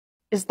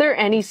Is there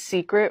any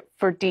secret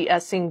for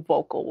de-essing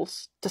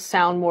vocals to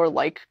sound more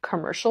like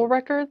commercial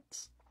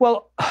records?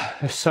 Well,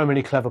 there's so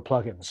many clever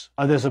plugins.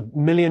 There's a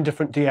million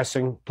different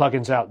de-essing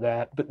plugins out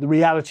there, but the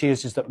reality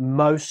is that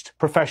most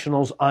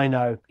professionals I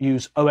know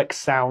use OX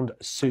Sound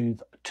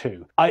Soothe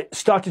 2. I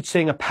started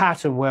seeing a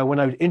pattern where when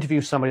I would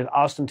interview somebody and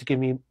ask them to give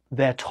me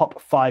their top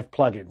 5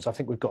 plugins, I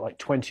think we've got like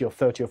 20 or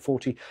 30 or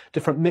 40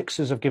 different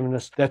mixers have given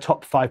us their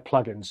top 5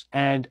 plugins,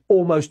 and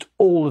almost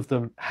all of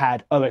them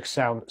had OX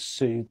Sound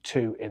Soothe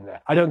 2 in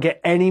there. I don't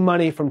get any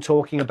money from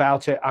talking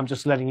about it. I'm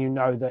just letting you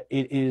know that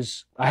it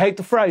is, I hate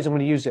the phrase, I'm going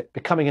to use it,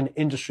 becoming an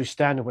industry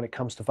standard when it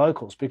comes to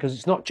vocals, because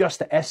it's not just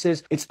the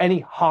S's, it's any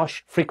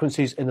harsh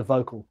frequencies in the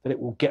vocal that it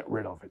will get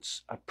rid of.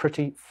 It's a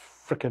pretty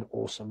freaking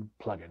awesome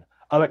plugin.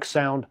 OX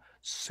Sound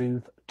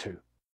Soothe 2.